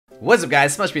What's up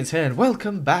guys, Smallishbeans here and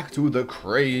welcome back to the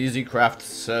CrazyCraft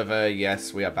server.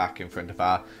 Yes, we are back in front of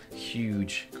our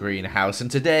huge greenhouse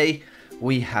and today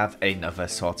we have another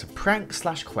sort of prank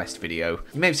slash quest video.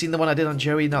 You may have seen the one I did on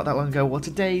Joey not that long ago. Well,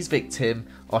 today's victim,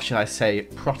 or should I say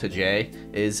protege,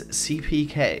 is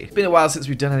Seapeekay. It's been a while since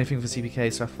we've done anything for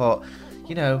Seapeekay, so I thought,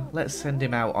 you know, let's send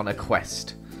him out on a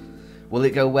quest. Will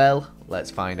it go well?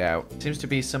 Let's find out. Seems to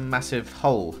be some massive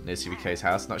hole near Seapeekay's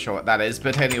house. Not sure what that is,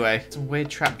 but anyway. Some weird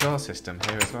trapdoor system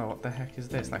here as well. What the heck is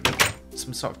this? Like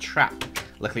some sort of trap.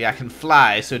 Luckily I can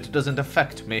fly, so it doesn't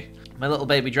affect me. My little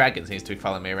baby dragon seems to be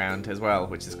following me around as well,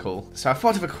 which is cool. So I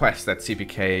thought of a quest that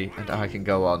Seapeekay and I can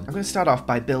go on. I'm going to start off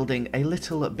by building a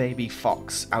little baby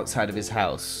fox outside of his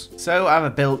house. So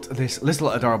I've built this little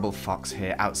adorable fox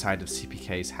here outside of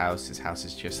Seapeekay's house. His house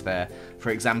is just there, for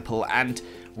example, and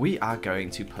we are going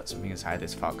to put something inside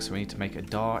this fox. So we need to make a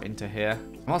door into here.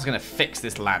 I'm also going to fix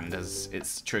this land as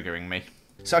it's triggering me.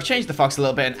 So I've changed the fox a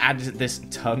little bit and added this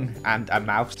tongue and a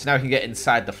mouth. So now we can get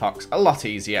inside the fox a lot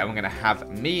easier. And we're going to have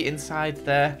me inside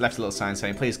there. Left a little sign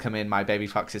saying, please come in my baby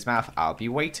fox's mouth. I'll be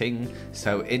waiting.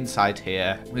 So inside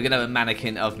here, we're going to have a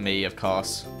mannequin of me, of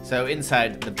course. So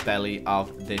inside the belly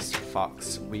of this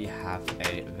fox, we have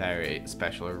a very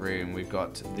special room. We've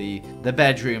got the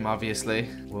bedroom, obviously.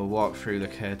 We'll walk through the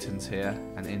curtains here.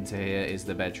 And into here is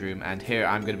the bedroom. And here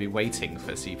I'm going to be waiting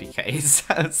for Seapeekay. It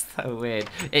sounds so weird.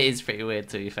 It is pretty weird,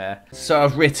 to be fair. So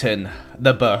I've written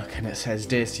the book and it says,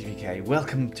 Dear Seapeekay,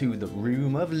 welcome to the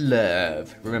room of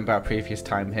love. Remember our previous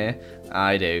time here?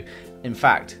 I do. In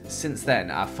fact, since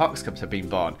then, our fox cubs have been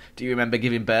born. Do you remember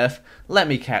giving birth? Let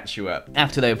me catch you up.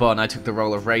 After they were born, I took the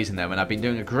role of raising them and I've been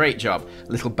doing a great job.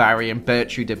 Little Barry and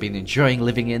Bertrude have been enjoying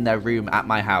living in their room at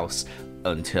my house.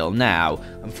 Until now.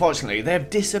 Unfortunately, they have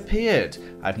disappeared.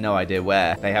 I have no idea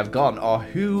where they have gone or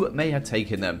who may have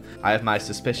taken them. I have my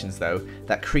suspicions though.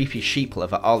 That creepy sheep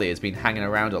lover Ollie has been hanging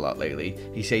around a lot lately.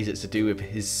 He says it's to do with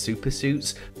his super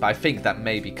suits, but I think that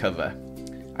may be cover.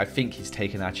 I think he's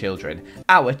taken our children.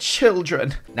 Our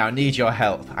children! Now I need your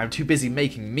help. I'm too busy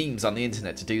making memes on the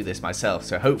internet to do this myself,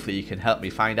 so hopefully you can help me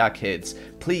find our kids.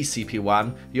 Please,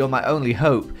 CP1, you're my only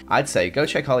hope. I'd say go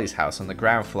check Ollie's house on the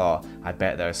ground floor. I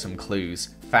bet there are some clues.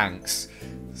 Thanks.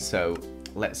 So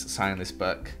let's sign this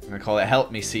book. I'm gonna call it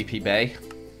Help Me Seapeekay.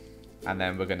 And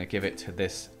then we're gonna give it to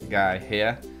this guy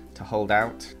here to hold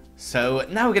out. So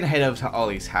now we're gonna head over to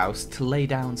Ollie's house to lay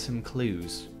down some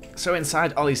clues. So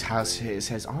inside Ollie's house here it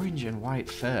says orange and white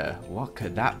fur. What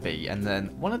could that be? And then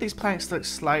one of these planks looks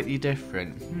slightly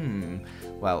different.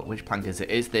 Well, which plank is it?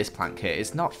 It's this plank here.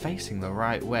 It's not facing the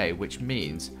right way, which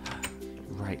means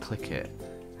right click it.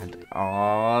 And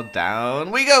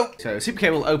down we go. So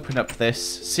Seapeekay will open up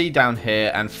this, see down here,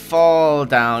 and fall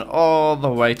down all the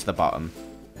way to the bottom.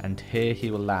 And here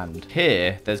he will land.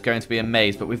 Here, there's going to be a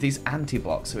maze, but with these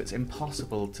anti-blocks, so it's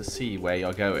impossible to see where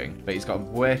you're going. But he's got to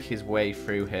work his way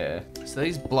through here. So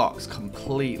these blocks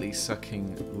completely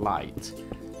sucking light.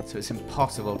 So it's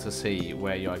impossible to see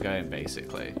where you're going,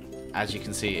 basically. As you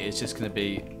can see, it's just going to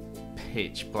be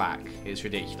pitch black. It's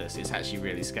ridiculous. It's actually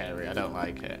really scary. I don't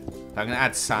like it. But I'm going to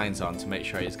add signs on to make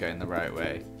sure he's going the right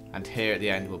way. And here at the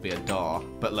end will be a door.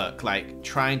 But look, like,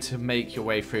 trying to make your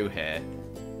way through here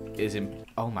is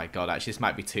oh my god, actually this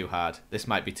might be too hard. This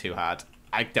might be too hard.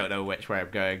 I don't know which way I'm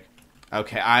going.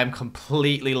 Okay, I'm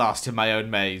completely lost in my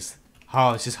own maze.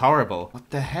 Oh, this is horrible. What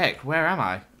the heck? Where am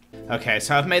I? Okay,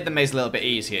 so I've made the maze a little bit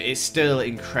easier. It's still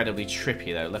incredibly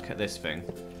trippy though. Look at this thing.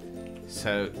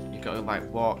 So you got to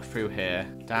like walk through here,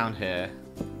 down here,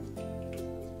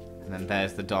 and then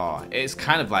there's the door. It's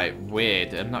kind of like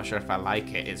weird. I'm not sure if I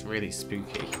like it. It's really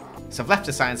spooky. So I've left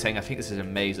a sign saying I think this is a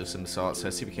maze of some sort, so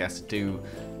Seapeekay has to do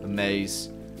a maze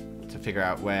to figure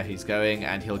out where he's going,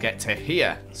 and he'll get to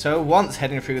here. So once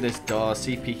heading through this door,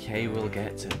 Seapeekay will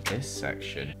get to this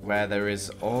section, where there is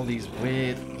all these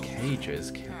weird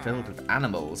cages filled with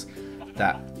animals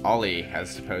that Ollie has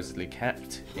supposedly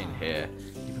kept in here.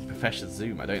 Even Professor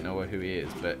Zoom, I don't know who he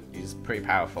is, but he's pretty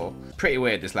powerful. Pretty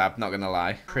weird, this lab, not gonna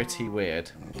lie. Pretty weird.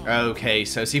 Okay,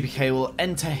 so Seapeekay will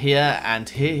enter here, and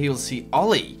here he'll see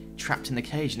Ollie trapped in the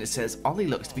cage, and it says Ollie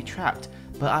looks to be trapped,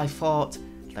 but I thought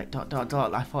like ...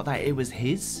 I thought that it was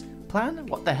his plan.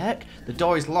 What the heck? The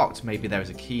door is locked. Maybe there is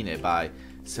a key nearby,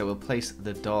 so we'll place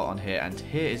the door on here, and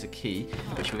here is a key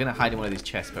which we're going to hide in one of these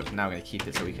chests, but for now we're going to keep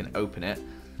it so we can open it.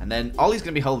 And then Ollie's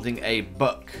going to be holding a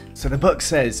book. So the book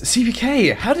says,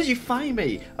 CPK, how did you find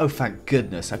me? Oh, thank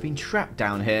goodness, I've been trapped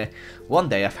down here. One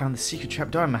day I found the secret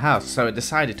trapdoor in my house, so I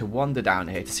decided to wander down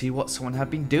here to see what someone had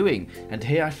been doing. And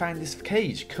here I find this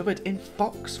cage covered in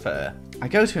fox fur. I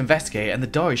go to investigate and the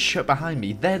door is shut behind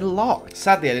me, then locked.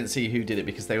 Sadly, I didn't see who did it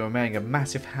because they were wearing a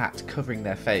massive hat covering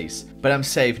their face. But I'm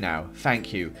safe now,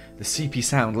 thank you. The CP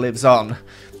sound lives on.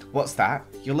 What's that?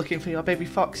 You're looking for your baby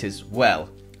foxes? Well,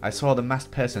 I saw the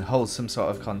masked person hold some sort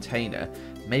of container.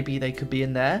 Maybe they could be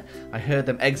in there? I heard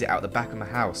them exit out the back of my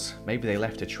house. Maybe they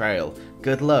left a trail.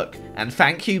 Good luck, and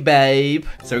thank you, babe.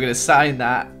 So we're going to sign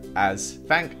that as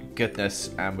thank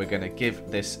goodness, and we're going to give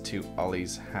this to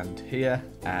Ollie's hand here.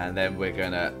 And then we're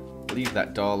going to leave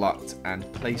that door locked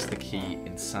and place the key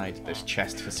inside this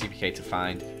chest for CPK to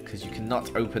find, because you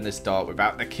cannot open this door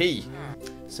without the key.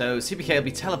 So CPK will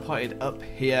be teleported up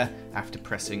here after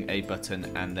pressing a button,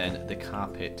 and then the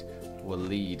carpet will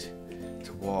lead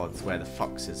towards where the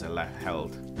foxes are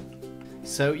held.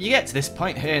 So you get to this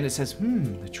point here and it says,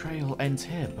 the trail ends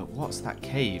here, but what's that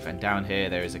cave? And down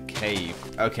here there is a cave.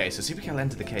 Okay, so CPK will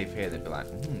enter the cave here and they'll be like,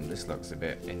 this looks a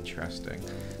bit interesting.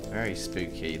 Very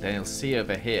spooky. Then he'll see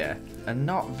over here a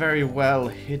not very well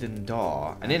hidden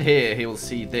door. And in here he will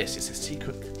see this. It's a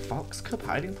secret fox cub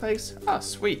hiding place. Oh,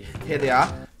 sweet. Here they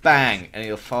are. Bang! And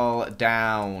he'll fall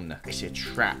down. It's a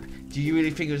trap. Do you really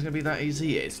think it was going to be that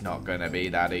easy? It's not going to be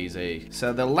that easy.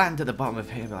 So they'll land at the bottom of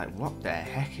here and be like, what the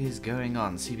heck is going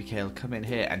on? CPK will come in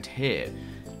here, and here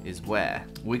is where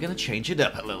we're going to change it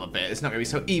up a little bit. It's not going to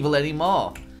be so evil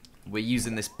anymore. We're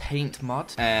using this paint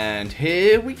mod. And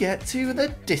here we get to the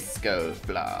disco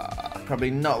floor. Probably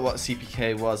not what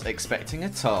CPK was expecting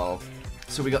at all.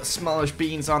 So we got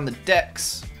Smallishbeans on the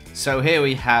decks. So here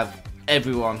we have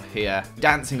everyone here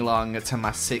dancing along to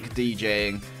my sick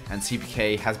DJing. And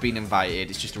CPK has been invited.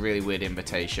 It's just a really weird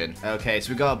invitation. Okay,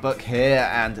 so we got a book here,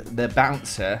 and the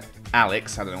bouncer,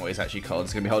 Alex, I don't know what he's actually called,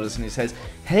 is going to be holding us, and he says,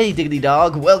 hey, diggity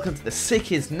dog, welcome to the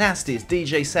sickest, nastiest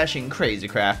DJ session,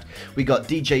 CrazyCraft. We got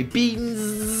DJ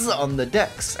Beans on the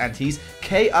decks, and he's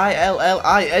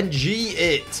K-I-L-L-I-N-G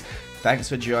it. Thanks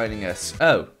for joining us.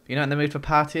 Oh, you're not in the mood for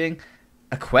partying?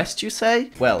 A quest, you say?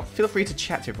 Well, feel free to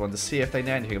chat to everyone to see if they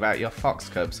know anything about your fox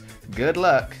cubs. Good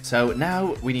luck. So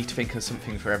now we need to think of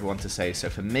something for everyone to say. So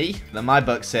for me, my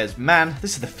book says, man,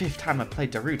 this is the 5th time I've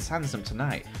played Darude Sandstorm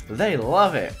tonight. They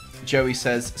love it. Joey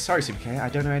says, sorry CPK, I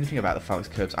don't know anything about the fox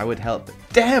cubs. I would help, but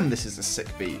damn, this is a sick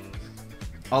beat.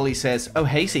 Ollie says, oh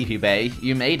hey Seapeekay,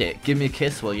 you made it. Give me a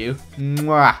kiss, will you?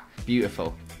 Mwah.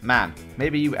 Beautiful. Man,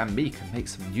 maybe you and me can make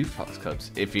some new fox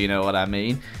cubs, if you know what I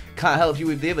mean. Can't help you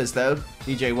with the others though.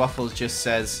 DJ Waffles just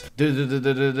says, Darude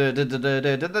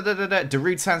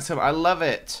Sandstorm, I love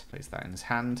it. Place that in his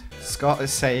hand. Scott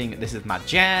is saying, this is my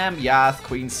jam, Yarth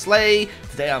Queen Slay.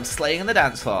 Today I'm slaying on the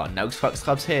dance floor. No fox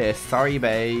cubs here, sorry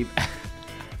babe.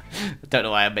 Don't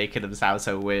know why I'm making them sound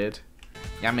so weird.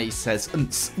 Yami says,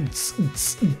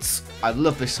 I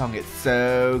love this song, it's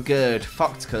so good.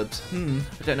 Fox cubs,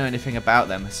 I don't know anything about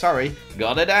them. Sorry,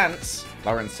 gotta dance.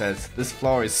 Lauren says, this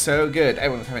floor is so good.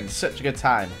 Everyone's having such a good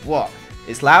time. What?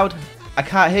 It's loud? I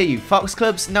can't hear you. Fox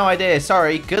cubs? No idea.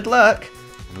 Sorry. Good luck.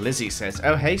 Lizzie says,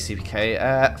 oh hey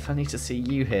CPK, funny to see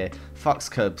you here. Fox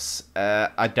cubs,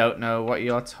 I don't know what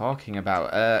you're talking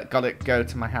about. Gotta go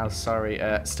to my house, sorry,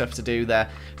 stuff to do there.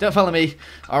 Don't follow me,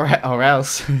 or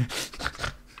else.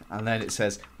 And then it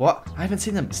says, what? I haven't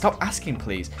seen them. Stop asking,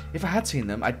 please. If I had seen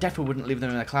them, I definitely wouldn't leave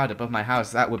them in a cloud above my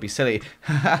house. That would be silly.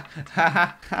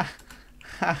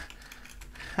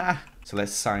 So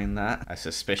let's sign that. A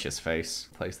suspicious face.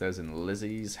 Place those in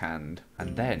Lizzie's hand.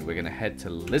 And then we're going to head to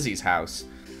Lizzie's house.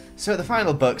 So the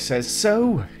final book says,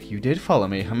 so, you did follow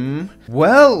me,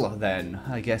 Well, then,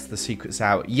 I guess the secret's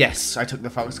out. Yes, I took the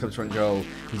fox cubs from Joel.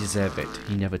 He deserved it.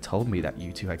 He never told me that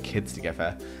you two had kids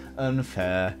together.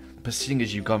 Unfair. But seeing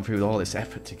as you've gone through all this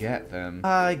effort to get them,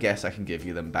 I guess I can give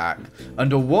you them back.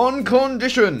 Under one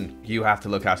condition! You have to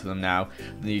look after them now.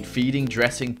 They need feeding,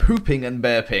 dressing, pooping, and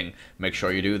burping. Make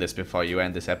sure you do this before you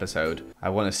end this episode. I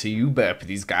want to see you burp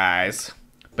these guys.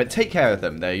 But take care of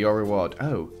them, they're your reward.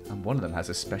 Oh, and one of them has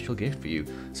a special gift for you,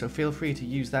 so feel free to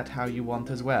use that how you want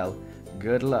as well.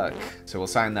 Good luck. So we'll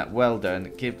sign that well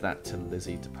done, give that to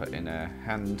Lizzie to put in her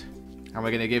hand. And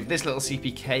we're going to give this little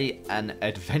CPK an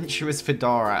adventurous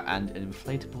fedora and an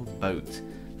inflatable boat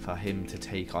for him to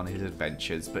take on his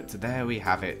adventures. But there we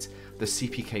have it. The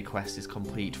CPK quest is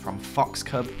complete from Fox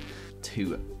Cub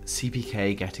to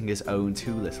CPK getting his own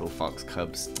 2 little fox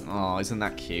cubs. Oh, isn't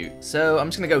that cute? So I'm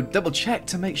just going to go double check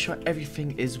to make sure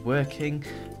everything is working.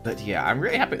 But yeah, I'm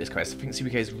really happy with this quest. I think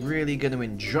CPK is really going to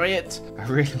enjoy it. I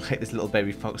really like this little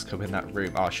baby fox cub in that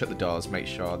room. Oh, I'll shut the doors, make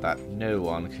sure that no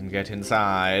one can get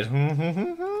inside.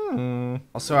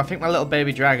 Also, I think my little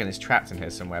baby dragon is trapped in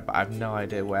here somewhere, but I have no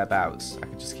idea whereabouts. I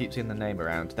can just keep seeing the name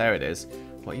around. There it is.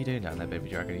 What are you doing down there, baby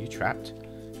dragon? Are you trapped?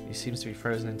 He seems to be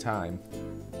frozen in time.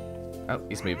 Oh,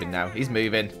 he's moving now. He's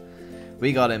moving.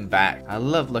 We got him back. I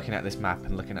love looking at this map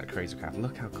and looking at CrazyCraft.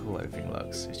 Look how cool everything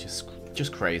looks. It's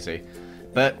just crazy.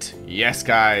 But yes,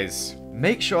 guys,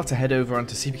 make sure to head over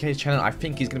onto CPK's channel. I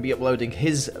think he's going to be uploading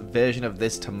his version of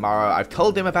this tomorrow. I've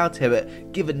told him about it,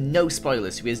 but given no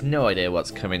spoilers, so he has no idea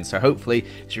what's coming. So hopefully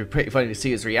it should be pretty funny to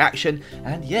see his reaction.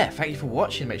 And yeah, thank you for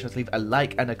watching. Make sure to leave a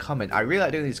like and a comment. I really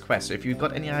like doing these quests, so if you've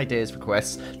got any ideas for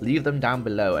quests, leave them down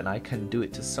below and I can do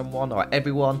it to someone or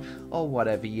everyone or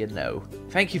whatever you know.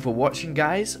 Thank you for watching,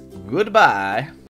 guys. Goodbye.